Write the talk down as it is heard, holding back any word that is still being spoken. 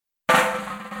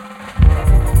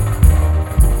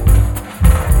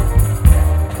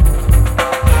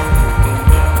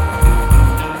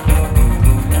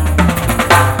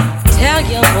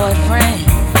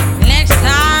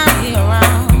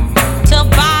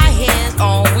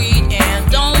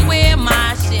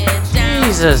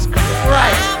Jesus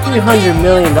Christ, $300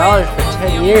 million for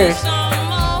 10 years.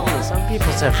 Some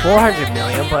people said $400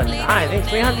 million, but I think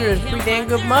 300 is pretty damn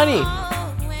good money.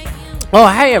 Oh,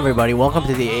 hey everybody, welcome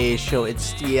to the AA show.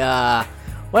 It's the,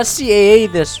 what's the AA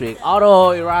this week? Fuck, I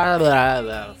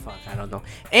don't know.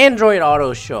 Android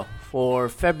Auto Show for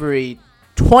February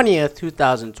 20th,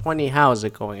 2020. How's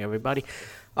it going, everybody?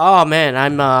 Oh man,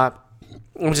 I'm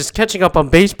just catching up on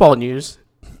baseball news.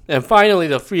 And finally,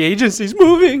 the free agency's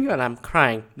moving, and I'm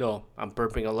crying. No, I'm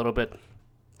burping a little bit.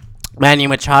 Manny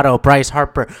Machado, Bryce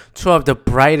Harper, two of the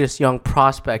brightest young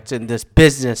prospects in this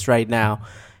business right now,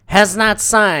 have not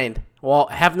signed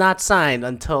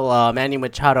until Manny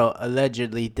Machado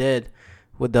allegedly did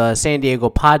with the San Diego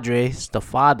Padres, the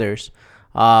Fathers,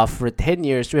 for 10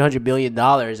 years, $300 million.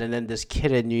 And then this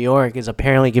kid in New York is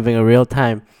apparently giving a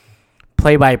real-time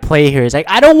play-by-play here. It's like,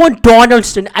 I don't want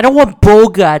Donaldson, I don't want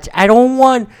Bogarts, I don't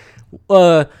want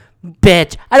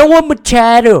Betts, I don't want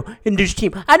Machado in this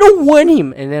team, I don't want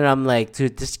him. And then I'm like,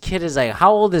 dude, this kid is like,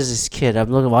 how old is this kid? I'm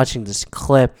watching this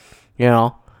clip,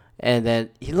 and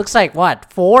then he looks like,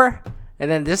 what, 4?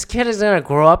 And then this kid is gonna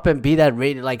grow up and be that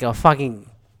rated like a fucking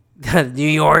New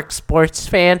York sports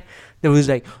fan that was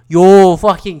like, yo,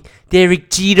 fucking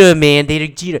Derek Jeter, man,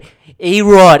 Derek Jeter.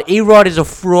 A-Rod is a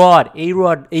fraud.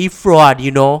 A fraud,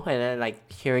 And then,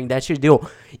 like, hearing that shit,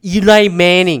 Eli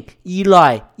Manning.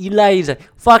 Eli is a,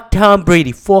 fuck Tom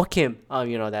Brady. Fuck him.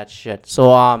 That shit.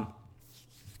 So,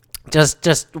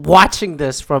 just watching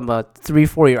this from a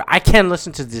 3-4 year. I can't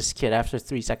listen to this kid after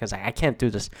 3 seconds. I can't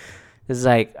do this. It's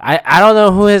like, I don't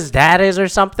know who his dad is or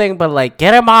something, but, like,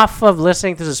 get him off of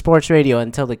listening to the sports radio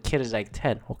until the kid is, like,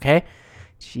 10, okay?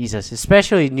 Jesus,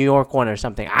 especially New York one or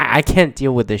something. I can't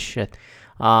deal with this shit.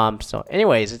 So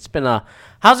anyways, it's been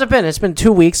how's it been? It's been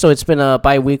 2 weeks, so it's been a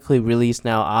bi-weekly release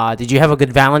now. Did you have a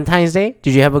good Valentine's Day?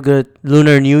 Did you have a good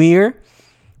Lunar New Year?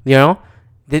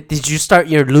 Did you start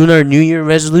your Lunar New Year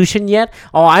resolution yet?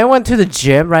 Oh, I went to the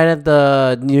gym right at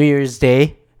the New Year's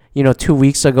Day, 2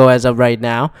 weeks ago as of right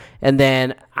now. And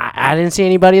then I didn't see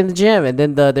anybody in the gym. And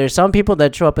then there's some people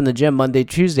that show up in the gym Monday,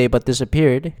 Tuesday, but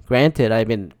disappeared. Granted, I've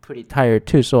been pretty tired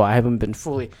too, so I haven't been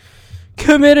fully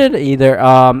committed either.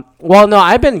 Well, no,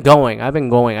 I've been going. I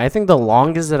think the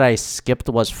longest that I skipped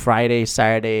was Friday,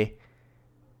 Saturday,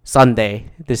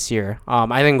 Sunday this year.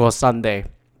 I think it was Sunday.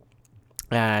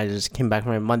 I just came back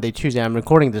from Monday, Tuesday. I'm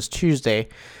recording this Tuesday.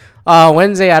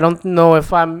 Wednesday, I don't know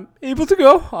if I'm able to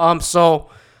go. So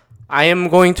I am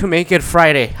going to make it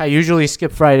Friday. I usually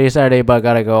skip Friday, Saturday, but I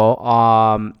gotta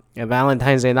go.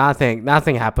 Valentine's Day, nothing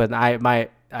happened.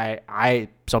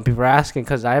 Some people are asking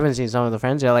because I haven't seen some of the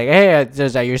friends. They're like, hey,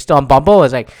 you're still on Bumble?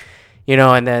 It's like,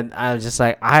 and then I was just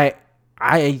like,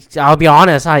 I'll be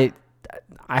honest, I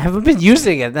haven't been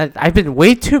using it. I've been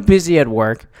way too busy at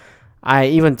work.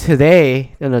 Even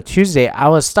today, Tuesday, I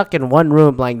was stuck in one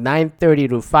room like 9:30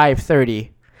 to 5:30.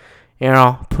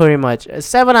 Pretty much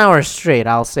 7 hours straight,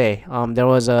 I'll say. There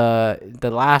was the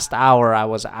last hour I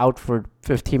was out for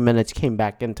 15 minutes, came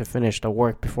back in to finish the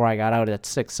work before I got out at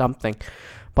 6 something.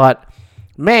 But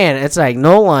man, it's like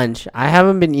no lunch. I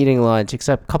haven't been eating lunch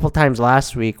except a couple times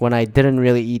last week when I didn't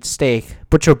really eat steak.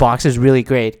 Butcher Box is really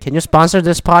great. Can you sponsor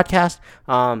this podcast?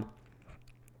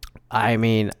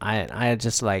 I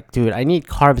just like, dude, I need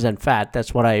carbs and fat.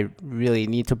 That's what I really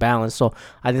need to balance. So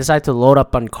I decided to load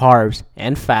up on carbs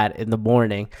and fat in the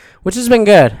morning, which has been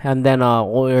good. And then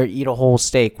or eat a whole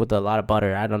steak with a lot of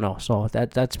butter. I don't know. So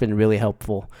that's been really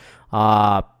helpful.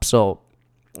 It's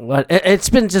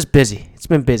been just busy. It's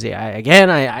been busy.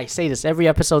 I say this every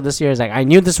episode this year. Is like, I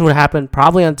knew this would happen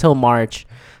probably until March,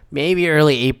 maybe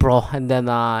early April. And then,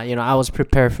 I was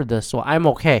prepared for this. So I'm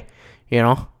okay,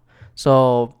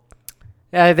 So...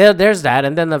 yeah, there's that,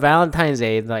 and then the Valentine's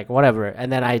Day, like, whatever, and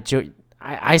then I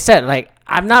said, like,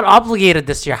 I'm not obligated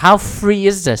this year, how free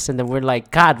is this? And then we're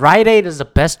like, God, Rite Aid is the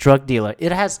best drug dealer.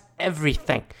 It has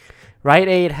everything. Rite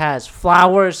Aid has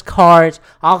flowers, cards,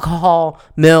 alcohol,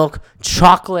 milk,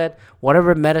 chocolate,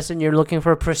 whatever medicine you're looking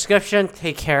for, prescription,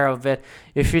 take care of it.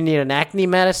 If you need an acne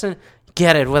medicine,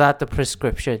 get it without the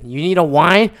prescription. You need a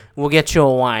wine, we'll get you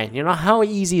a wine. How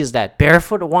easy is that?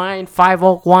 Barefoot wine, 5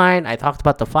 Oak wine. I talked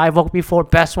about the 5 Oak before.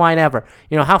 Best wine ever.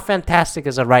 How fantastic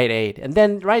is a Rite Aid? And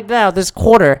then right now, this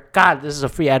quarter, God, this is a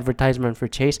free advertisement for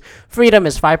Chase. Freedom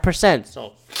is 5%.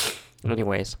 So,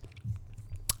 anyways,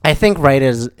 I think Rite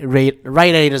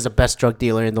Aid is the best drug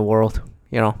dealer in the world.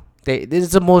 This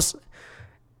is the most.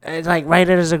 It's like Rite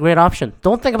Aid is a great option.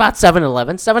 Don't think about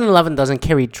 7-Eleven. 7-Eleven doesn't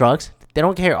carry drugs. They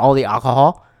don't carry all the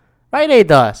alcohol. Rite Aid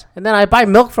does. And then I buy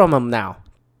milk from them now.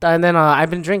 And then I've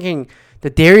been drinking the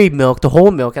dairy milk, the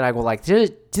whole milk, and I go like,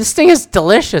 this thing is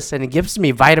delicious, and it gives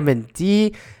me vitamin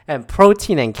D and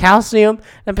protein and calcium.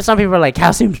 And some people are like,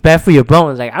 calcium's bad for your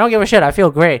bones. Like, I don't give a shit. I feel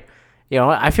great.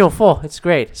 I feel full. It's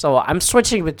great. So I'm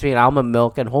switching between almond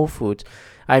milk and whole foods.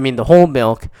 I mean, the whole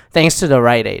milk, thanks to the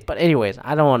Rite Aid. But anyways,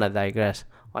 I don't want to digress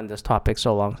on this topic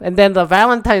so long. And then the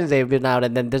Valentine's Day been out,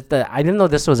 and then I didn't know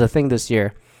this was a thing this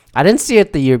year. I didn't see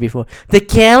it the year before. The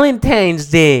Galentine's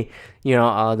Day.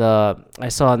 I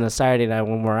saw on the Saturday night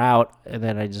when we're out, and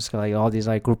then I just got like all these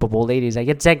like group of old ladies like,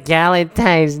 it's a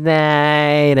Galentine's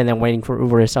night, and then waiting for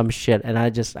Uber or some shit. And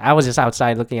I was just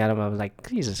outside looking at them. I was like,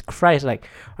 Jesus Christ, like,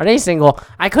 are they single?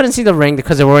 I couldn't see the ring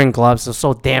because they're wearing gloves. It was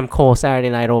so damn cold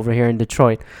Saturday night over here in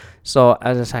Detroit. So I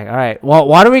was just like, all right, well,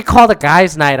 what do we call the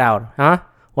guys' night out, huh?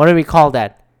 What do we call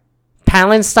that?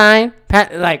 Palestine?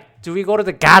 Do we go to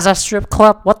the Gaza Strip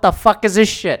Club? What the fuck is this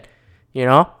shit?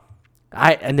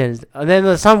 And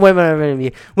then some women are gonna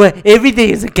be, well, every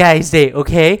day is a guy's day,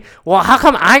 okay? Well, how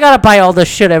come I gotta buy all this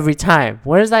shit every time?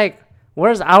 Where's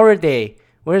our day?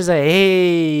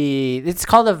 It's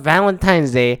called a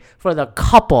Valentine's Day for the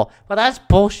couple, but that's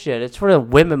bullshit. It's for the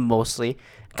women mostly.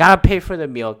 Gotta pay for the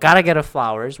meal. Gotta get her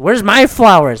flowers. Where's my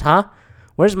flowers, huh?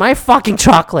 Where's my fucking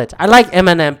chocolate? I like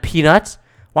M&M peanuts.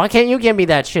 Why can't you give me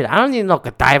that shit? I don't need no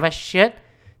Godiva shit.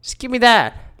 Just give me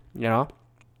that,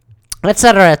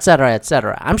 etc., etc.,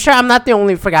 etc. I'm sure I'm not the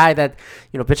only guy that,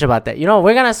 bitch about that.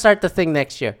 We're going to start the thing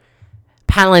next year.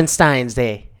 Palestine's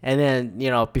Day. And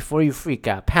then, before you freak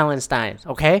out, Palestine's,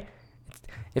 okay?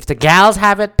 If the gals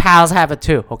have it, pals have it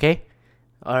too, okay?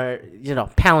 Or,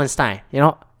 Palestine,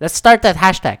 Let's start that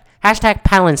hashtag. Hashtag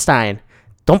Palestine.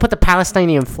 Don't put the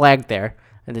Palestinian flag there.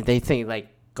 And then they think, like,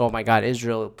 oh my God,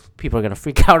 Israel, people are going to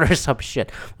freak out or some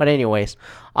shit. But anyways,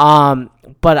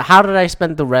 but how did I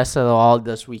spend the rest of all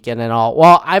this weekend and all?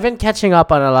 Well, I've been catching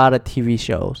up on a lot of TV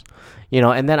shows,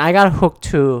 and then I got hooked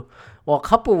to, a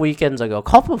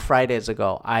couple Fridays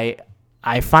ago, I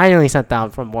finally sat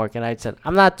down from work and I said,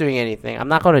 I'm not doing anything. I'm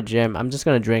not going to gym. I'm just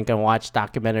going to drink and watch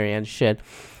documentary and shit.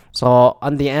 So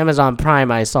on the Amazon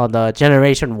Prime, I saw the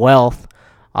Generation Wealth,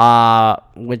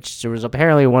 which was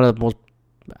apparently one of the most,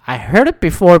 I heard it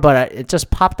before, but it just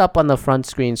popped up on the front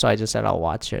screen, so I just said I'll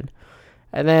watch it.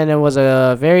 And then it was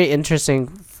a very interesting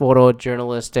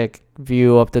photojournalistic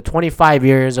view of the 25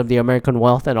 years of the American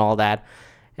wealth and all that.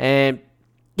 And,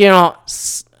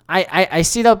 I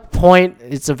see the point.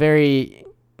 It's a very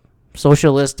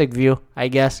socialistic view, I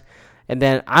guess. And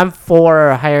then I'm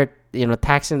for higher,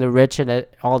 taxing the rich and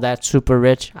all that, super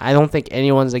rich. I don't think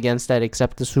anyone's against that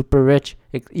except the super rich,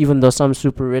 even though some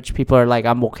super rich people are like,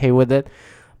 I'm okay with it.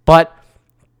 But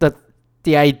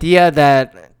the idea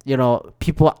that,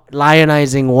 people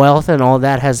lionizing wealth and all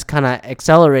that has kind of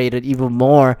accelerated even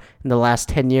more in the last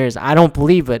 10 years. I don't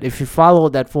believe it. If you follow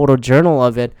that photojournal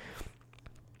of it,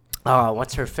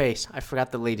 what's her face? I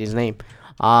forgot the lady's name.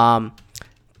 The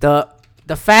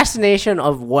fascination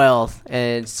of wealth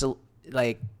and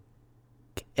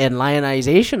and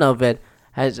lionization of it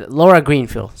has Laura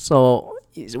Greenfield. So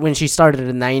when she started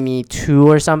in 92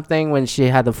 or something, when she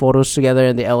had the photos together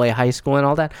in the LA high school and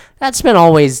all that, that's been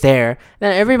always there.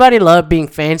 And everybody loved being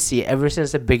fancy ever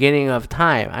since the beginning of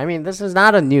time. I mean, this is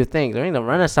not a new thing. During the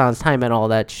Renaissance time and all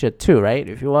that shit too, right?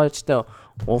 If you watch the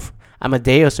Wolf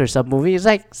Amadeus or some movie, it's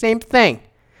like same thing.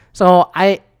 So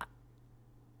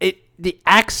the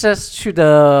access to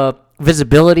the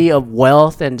visibility of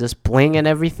wealth and just bling and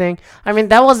everything, I mean,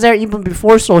 that was there even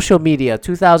before social media,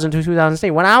 2000 to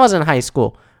 2008. When I was in high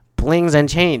school, blings and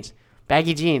chains,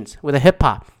 baggy jeans with a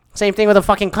hip-hop. Same thing with the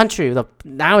fucking country.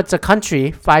 Now it's a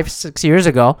country 5-6 years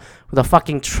ago with the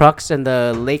fucking trucks and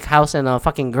the lake house and the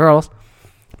fucking girls,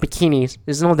 bikinis.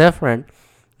 It's no different.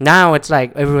 Now it's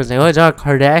like everyone's like, oh, it's all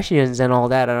Kardashians and all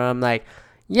that. And I'm like,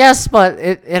 yes, but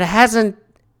it hasn't,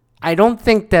 I don't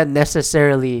think that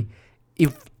necessarily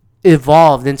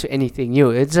evolved into anything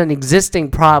new. It's an existing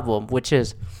problem, which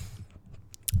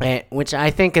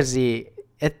I think is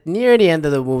near the end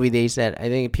of the movie, they said, I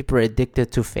think people are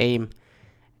addicted to fame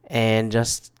and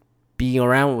just being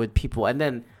around with people. And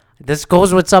then this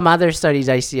goes with some other studies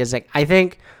I see. It's like, I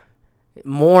think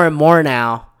more and more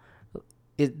now,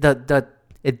 the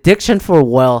addiction for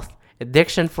wealth,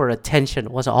 addiction for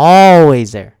attention was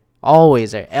always there.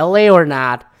 Always there. LA or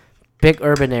not, big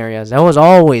urban areas, that was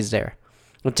always there.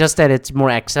 Just that it's more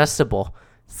accessible.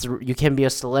 You can be a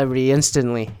celebrity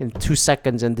instantly in 2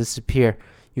 seconds and disappear.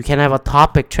 You can have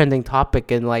a trending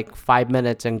topic in like 5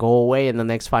 minutes and go away in the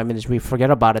next 5 minutes. We forget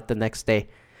about it the next day.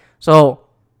 So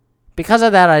because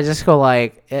of that, I just go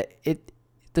like,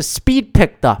 the speed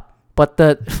picked up, but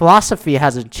the philosophy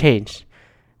hasn't changed.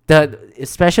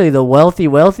 especially the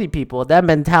wealthy people, that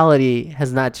mentality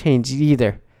has not changed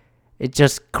either. It's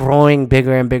just growing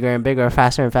bigger and bigger and bigger,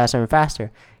 faster and faster and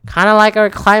faster. Kind of like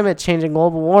our climate change and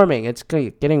global warming. It's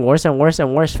getting worse and worse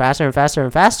and worse, faster and faster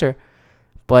and faster.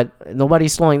 But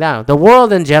nobody's slowing down. The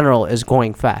world in general is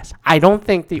going fast. I don't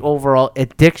think the overall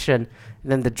addiction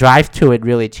and then the drive to it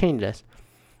really changes.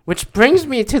 Which brings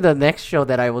me to the next show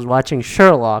that I was watching,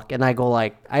 Sherlock, and I go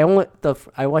like, I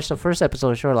watched the first episode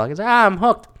of Sherlock. It's I'm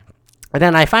hooked, and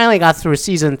then I finally got through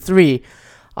season 3,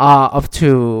 up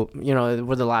to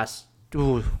with the last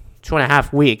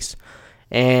 2.5 weeks,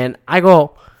 and I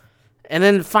go, and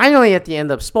then finally at the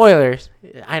end of spoilers,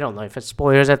 I don't know if it's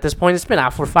spoilers at this point. It's been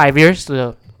out for 5 years,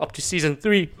 up to season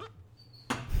 3.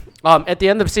 At the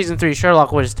end of season 3,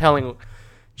 Sherlock was telling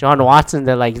John Watson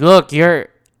that like, look, you're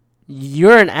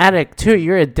an addict too.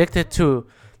 You're addicted to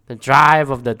the drive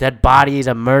of the dead bodies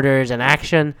and murders and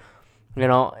action,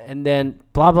 and then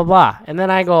blah, blah, blah. And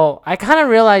then I kind of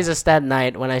realized this that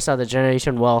night when I saw the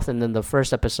Generation Wealth and then the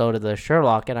first episode of the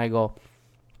Sherlock, and I go,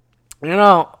 and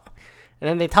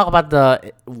then they talk about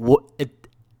the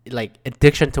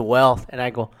addiction to wealth, and I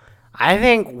go, I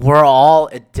think we're all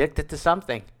addicted to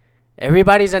something.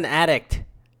 Everybody's an addict.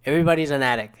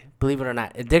 Believe it or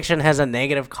not. Addiction has a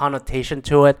negative connotation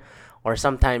to it, or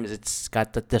sometimes it's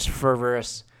got this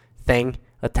fervorous thing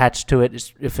attached to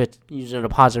it if it's used in a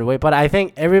positive way. But I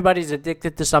think everybody's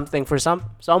addicted to something for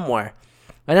somewhere.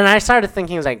 And then I started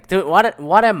thinking, like, dude,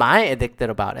 what am I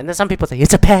addicted about? And then some people say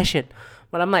it's a passion,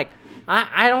 but I'm like,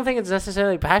 I don't think it's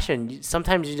necessarily passion.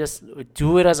 Sometimes you just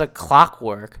do it as a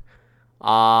clockwork,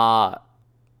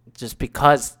 just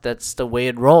because that's the way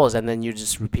it rolls, and then you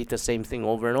just repeat the same thing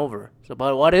over and over. So,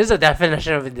 but what is the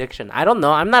definition of addiction? I don't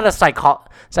know. I'm not a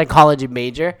psychology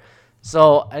major.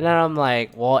 So, and then I'm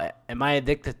like, well, am I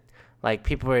addicted? Like,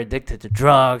 people are addicted to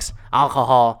drugs,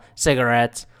 alcohol,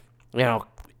 cigarettes,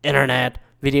 internet,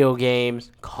 video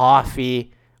games,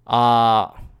 coffee.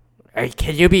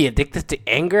 Can you be addicted to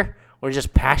anger or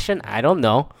just passion? I don't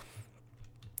know.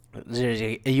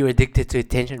 Are you addicted to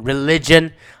attention?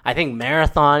 Religion. I think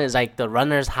marathon is like the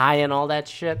runner's high and all that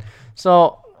shit.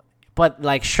 So, but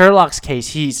like Sherlock's case,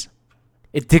 he's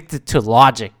addicted to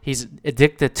logic. He's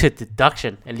addicted to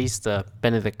deduction. At least the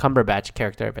Benedict Cumberbatch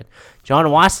character of it.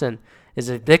 John Watson is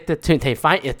addicted to.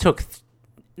 It took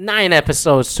 9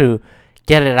 episodes to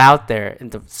get it out there in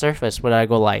the surface. But I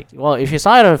go like, well, if you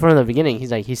saw it from the beginning,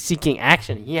 he's seeking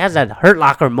action. He has that Hurt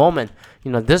Locker moment.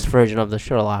 This version of the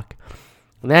Sherlock.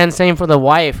 And then same for the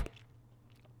wife,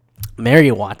 Mary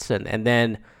Watson, and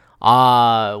then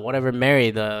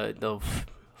Mary, the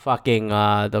fucking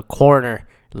the coroner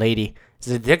lady,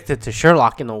 is addicted to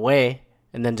Sherlock in a way,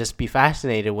 and then just be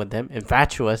fascinated with him,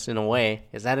 infatuous in a way.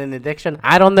 Is that an addiction?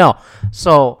 I don't know.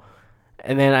 So,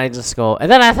 and then I just go,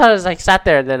 and then I thought I was like sat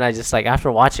there, and then I just like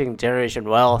after watching Generation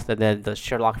Wealth and then the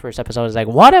Sherlock first episode, I was like,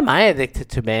 what am I addicted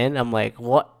to, man? I'm like,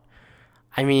 what?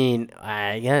 I mean,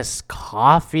 I guess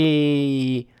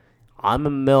coffee,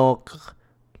 almond milk,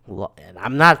 and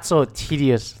I'm not so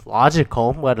tedious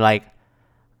logical, but like,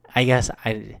 I guess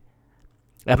am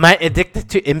I addicted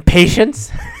to impatience?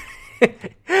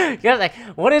 Like,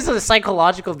 what is the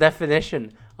psychological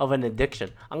definition of an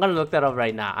addiction? I'm gonna look that up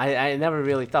right now. I never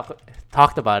really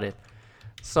talked about it.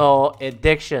 So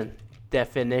addiction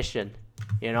definition,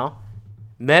 you know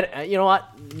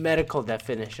what? Medical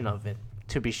definition of it.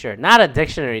 To be sure, not a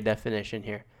dictionary definition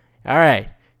here. All right,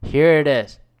 here it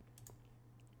is.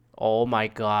 Oh my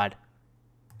God.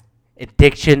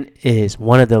 Addiction is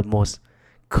one of the most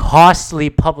costly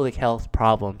public health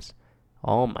problems.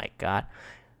 Oh my God.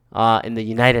 In the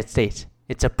United States,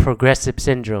 it's a progressive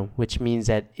syndrome, which means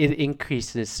that it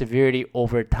increases severity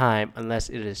over time unless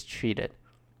it is treated.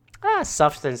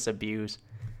 Substance abuse.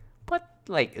 But,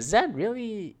 like, is that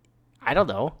really? I don't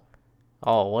know.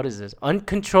 Oh, what is this?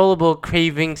 Uncontrollable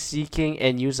craving, seeking,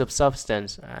 and use of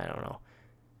substance. I don't know.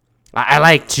 I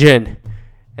like gin.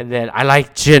 And then I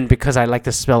like gin because I like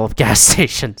the smell of gas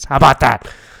stations. How about that?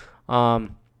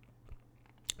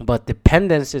 But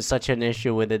dependence is such an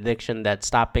issue with addiction that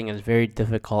stopping is very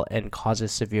difficult and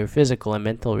causes severe physical and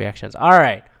mental reactions. All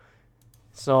right.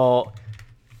 So,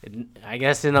 I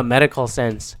guess in a medical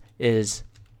sense is,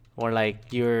 or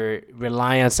like your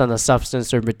reliance on the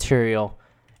substance or material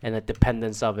and the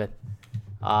dependence of it.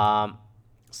 But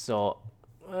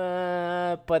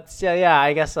yeah,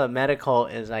 I guess medical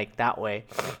is like that way.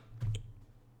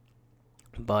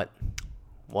 But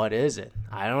what is it?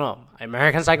 I don't know.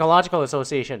 American Psychological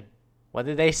Association. What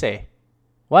did they say?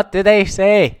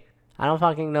 I don't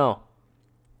fucking know.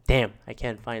 Damn, I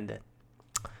can't find it.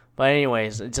 But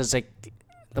anyways, it's just like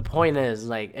the point is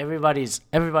like everybody's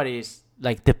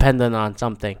like dependent on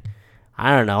something.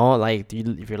 I don't know. Like,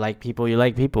 if you like people, you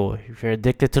like people. If you're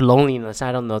addicted to loneliness,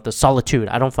 I don't know. The solitude,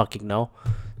 I don't fucking know.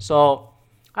 So,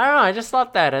 I don't know. I just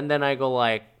thought that. And then I go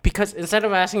like, because instead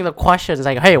of asking the questions,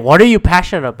 like, hey, what are you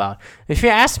passionate about? If you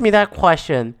ask me that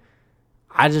question,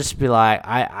 I just be like,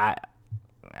 I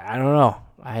don't know.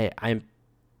 I'm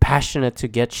passionate to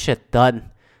get shit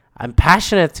done. I'm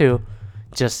passionate to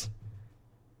just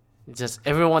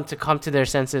everyone to come to their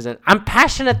senses. And I'm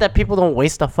passionate that people don't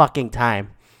waste the fucking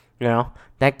time. You know,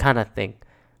 that kind of thing.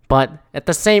 But at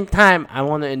the same time, I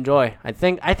want to enjoy. I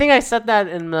think I said that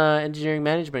in the engineering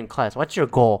management class. What's your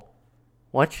goal?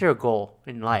 What's your goal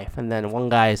in life? And then one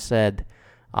guy said,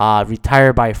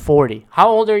 retire by 40. How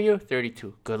old are you?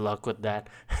 32. Good luck with that.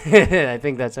 I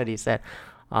think that's what he said.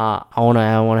 I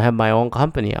wanna have my own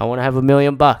company. I wanna have $1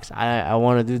 million. I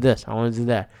wanna do this. I wanna do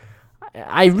that.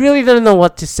 I really didn't know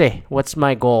what to say. What's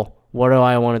my goal? What do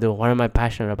I want to do? What am I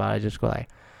passionate about? I just go like,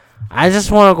 I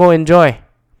just want to go enjoy.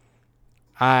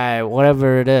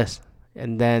 Whatever it is.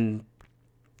 And then,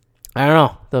 I don't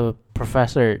know. The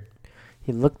professor,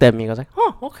 he looked at me and goes like,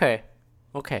 oh, okay.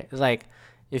 Okay. It's like,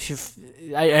 if you,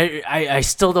 I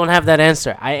still don't have that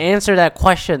answer. I answered that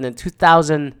question in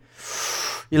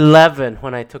 2011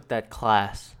 when I took that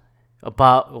class.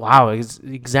 About, wow, it's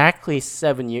exactly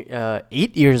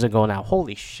 8 years ago now.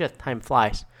 Holy shit, time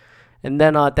flies. And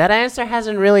then that answer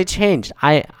hasn't really changed.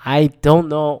 I don't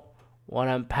know what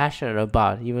I'm passionate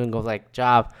about. Even go like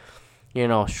job,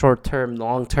 short term,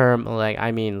 long term. Like,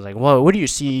 I mean, like, what do you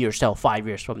see yourself 5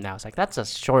 years from now? It's like, that's a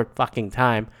short fucking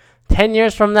time. 10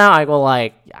 years from now, I go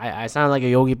like, I sound like a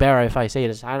Yogi Berra if I say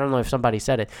this. I don't know if somebody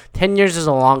said it. 10 years is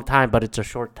a long time, but it's a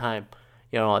short time.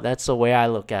 That's the way I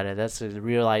look at it. That's the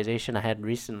realization I had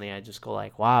recently. I just go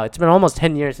like, wow, it's been almost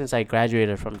 10 years since I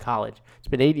graduated from college. It's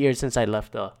been 8 years since I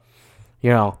left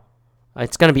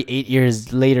it's going to be 8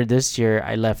 years later this year.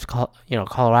 I left,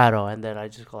 Colorado. And then I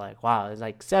just go like, wow, it's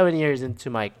like 7 years into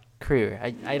my career.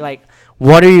 I like,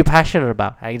 what are you passionate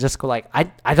about? I just go like,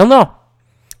 I don't know.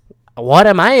 What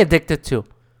am I addicted to?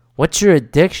 What's your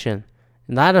addiction?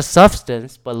 Not a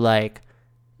substance, but like,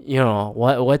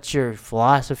 what's your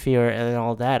philosophy and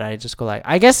all that? I just go like,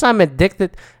 I guess I'm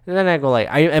addicted. And then I go like,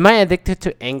 am I addicted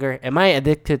to anger? Am I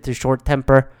addicted to short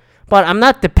temper? But I'm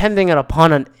not depending it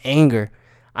upon an anger.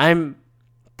 I'm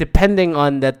depending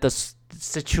on that the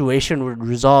situation would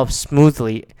resolve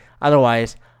smoothly.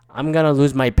 Otherwise, I'm going to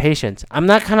lose my patience. I'm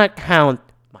not going to count,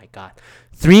 my God,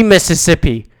 3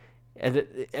 Mississippi and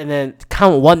then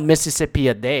count 1 Mississippi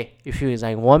a day. If he was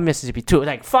like 1 Mississippi, 2,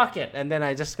 like, fuck it. And then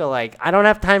I just go like, I don't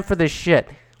have time for this shit.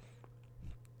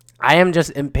 I am just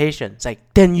impatient. It's like,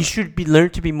 then you should learn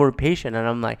to be more patient. And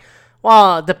I'm like,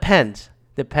 well, it depends.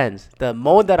 The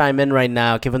mode that I'm in right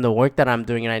now, given the work that I'm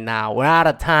doing right now, we're out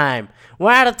of time.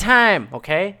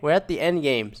 Okay? We're at the end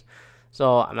games.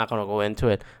 So I'm not going to go into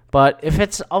it. But if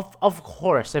it's, of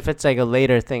course, if it's like a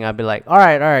later thing, I'd be like, all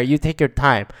right, you take your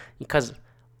time. Because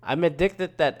I'm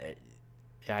addicted that,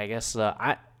 I guess,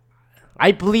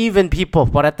 I believe in people,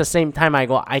 but at the same time, I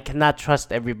go, I cannot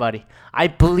trust everybody. I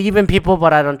believe in people,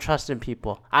 but I don't trust in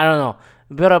people. I don't know.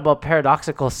 A bit of a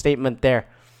paradoxical statement there.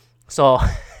 So,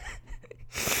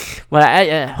 but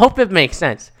I hope it makes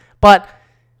sense. But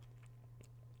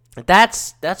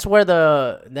that's where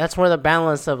the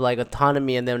balance of like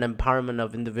autonomy and then empowerment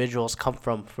of individuals come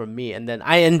from for me. And then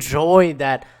I enjoy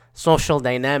that social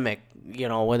dynamic,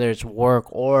 whether it's work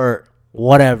or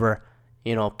whatever,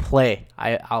 play,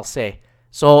 I'll say.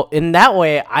 So in that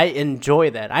way, I enjoy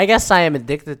that. I guess I am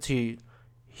addicted to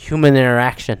human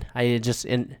interaction. I just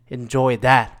enjoy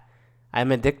that.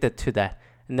 I'm addicted to that.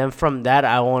 And then from that,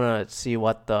 I want to see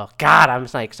what I'm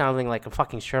like sounding like a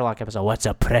fucking Sherlock episode. What's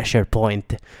a pressure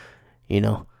point?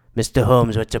 Mr.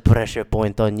 Holmes, what's a pressure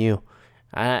point on you?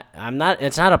 I'm not,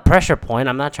 it's not a pressure point.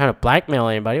 I'm not trying to blackmail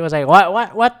anybody. It was like,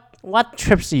 what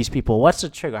trips these people? What's the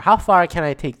trigger? How far can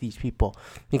I take these people?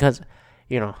 Because,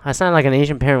 I sound like an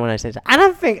Asian parent when I say that. I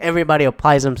don't think everybody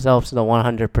applies themselves to the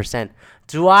 100%.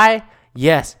 Do I?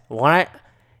 Yes. When I,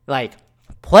 like,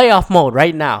 playoff mode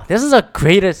right now. This is the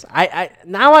greatest.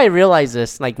 Now I realize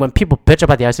this. Like when people bitch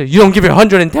about the I say you don't give your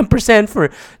 110% for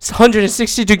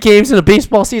 162 games in a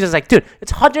baseball season. It's like, dude,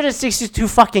 it's 162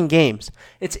 fucking games.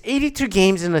 It's 82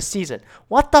 games in a season.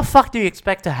 What the fuck do you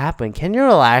expect to happen? Can you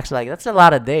relax? Like that's a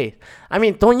lot of days. I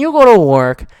mean, don't you go to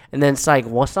work and then it's like,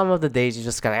 well, some of the days you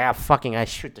just gotta I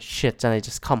shoot the shits and I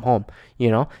just come home.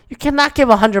 You cannot give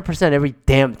 100% every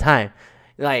damn time.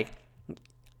 Like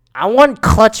I want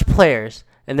clutch players.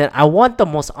 And then I want the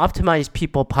most optimized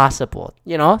people possible,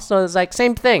 So it's like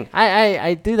same thing.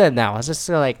 I do that now. It's just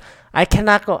like I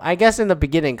cannot go. I guess in the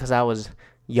beginning because I was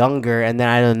younger and then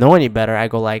I don't know any better. I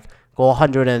go like, go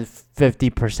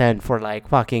 150% for like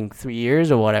fucking 3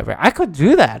 years or whatever. I could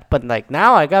do that, but like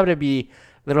now I gotta be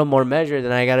a little more measured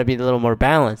and I gotta be a little more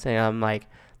balanced. And I'm like,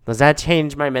 does that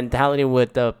change my mentality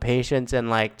with the patience and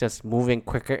like just moving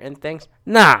quicker and things?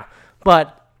 Nah,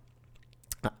 but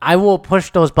I will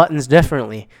push those buttons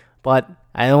differently. But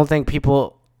I don't think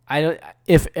people. I don't.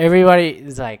 If everybody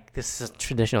is like, this is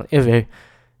traditional.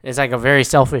 It's like a very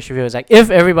selfish view. It's like,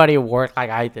 if everybody worked like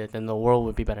I did, then the world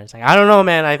would be better. It's like, I don't know,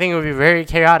 man. I think it would be very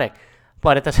chaotic.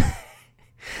 But it doesn't.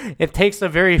 It takes a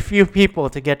very few people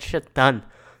to get shit done.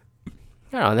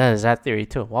 You know, that is that theory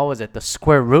too. What was it? The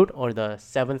square root or the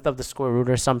seventh of the square root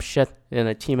or some shit in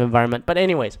a team environment. But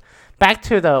anyways, back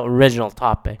to the original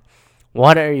topic.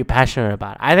 What are you passionate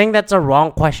about? I think that's a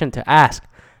wrong question to ask.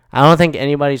 I don't think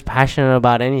anybody's passionate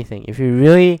about anything. If you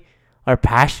really are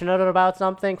passionate about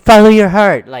something, follow your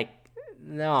heart. Like,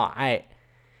 no,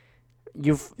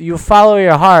 you follow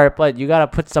your heart, but you gotta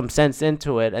put some sense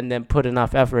into it and then put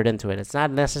enough effort into it. It's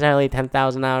not necessarily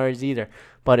 10,000 hours either,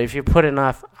 but if you put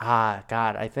enough,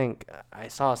 God, I think I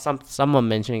saw someone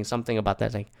mentioning something about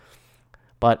that. Like,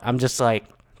 but I'm just like,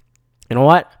 you know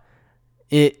what?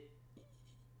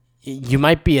 You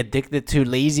might be addicted to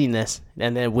laziness,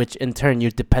 and then which in turn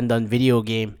you depend on video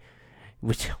game,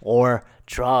 or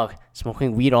drug,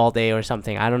 smoking weed all day or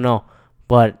something. I don't know,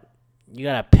 but you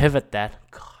gotta pivot that.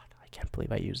 God, I can't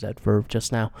believe I used that verb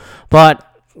just now. But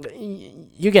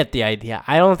you get the idea.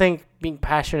 I don't think being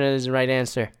passionate is the right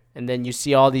answer. And then you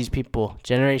see all these people,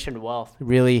 generation wealth,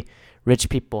 really rich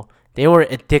people. They were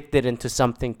addicted into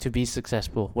something to be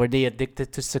successful. Were they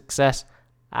addicted to success?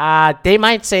 They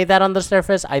might say that on the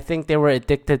surface. I think they were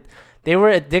addicted. They were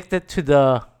addicted to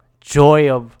the joy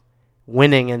of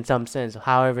winning in some sense,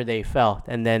 however they felt.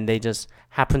 And then they just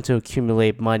happened to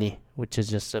accumulate money, which is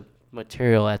just a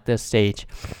material at this stage.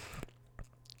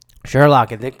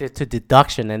 Sherlock addicted to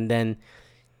deduction, and then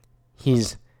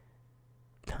he's,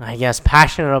 I guess,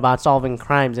 passionate about solving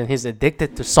crimes, and he's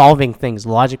addicted to solving things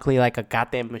logically like a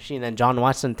goddamn machine. And John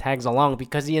Watson tags along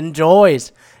because he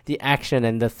enjoys the action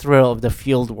and the thrill of the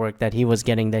field work that he was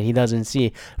getting that he doesn't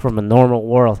see from a normal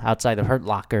world outside of Hurt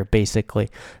Locker, basically.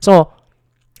 So,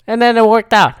 and then it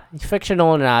worked out. Fictional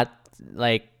or not,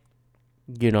 like,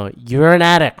 you know, you're an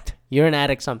addict. You're an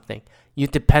addict something. You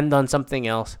depend on something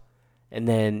else. And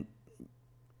then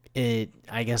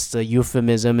I guess the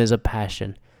euphemism is a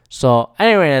passion. So,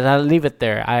 anyways, I'll leave it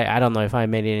there. I don't know if I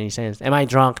made any sense. Am I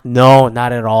drunk? No,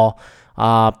 not at all.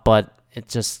 But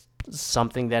it's just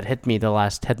something that hit me the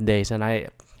last 10 days. And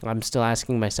I'm still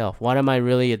asking myself, what am I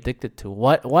really addicted to?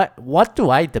 What do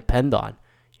I depend on?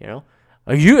 You know?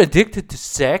 Are you addicted to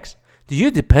sex? Do you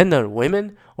depend on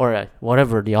women or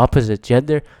whatever, the opposite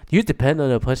gender? Do you depend on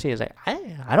a pussy? It's like,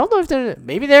 I don't know if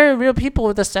maybe there are real people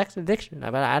with a sex addiction.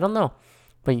 But I don't know.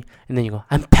 And then you go,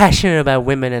 I'm passionate about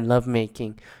women and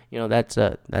lovemaking. You know, that's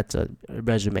a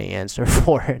resume answer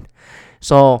for it.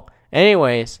 So,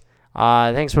 anyways,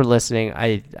 thanks for listening.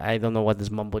 I don't know what this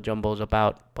mumbo jumbo is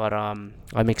about, but I'm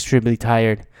extremely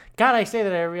tired. God, I say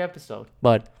that every episode,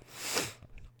 but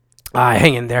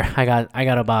hang in there. I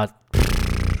got about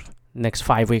next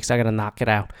 5 weeks. I gotta knock it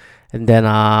out, and then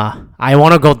I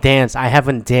want to go dance. I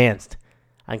haven't danced.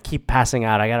 I keep passing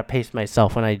out. I gotta pace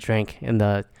myself when I drink in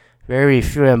the very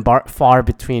few and far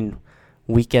between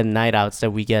weekend night outs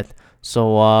that we get.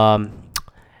 So,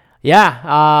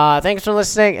 thanks for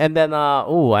listening. And then,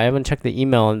 I haven't checked the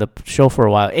email on the show for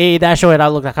a while.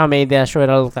 a-show@outlook.com,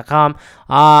 a-show@outlook.com.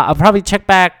 I'll probably check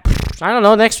back, I don't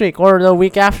know, next week or the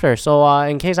week after. So,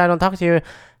 in case I don't talk to you,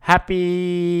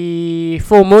 happy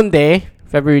Full Moon Day,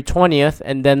 February 20th.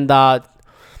 And then,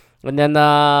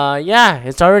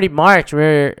 it's already March.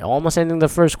 We're almost ending the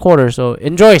first quarter. So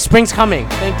enjoy. Spring's coming.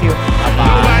 Thank you.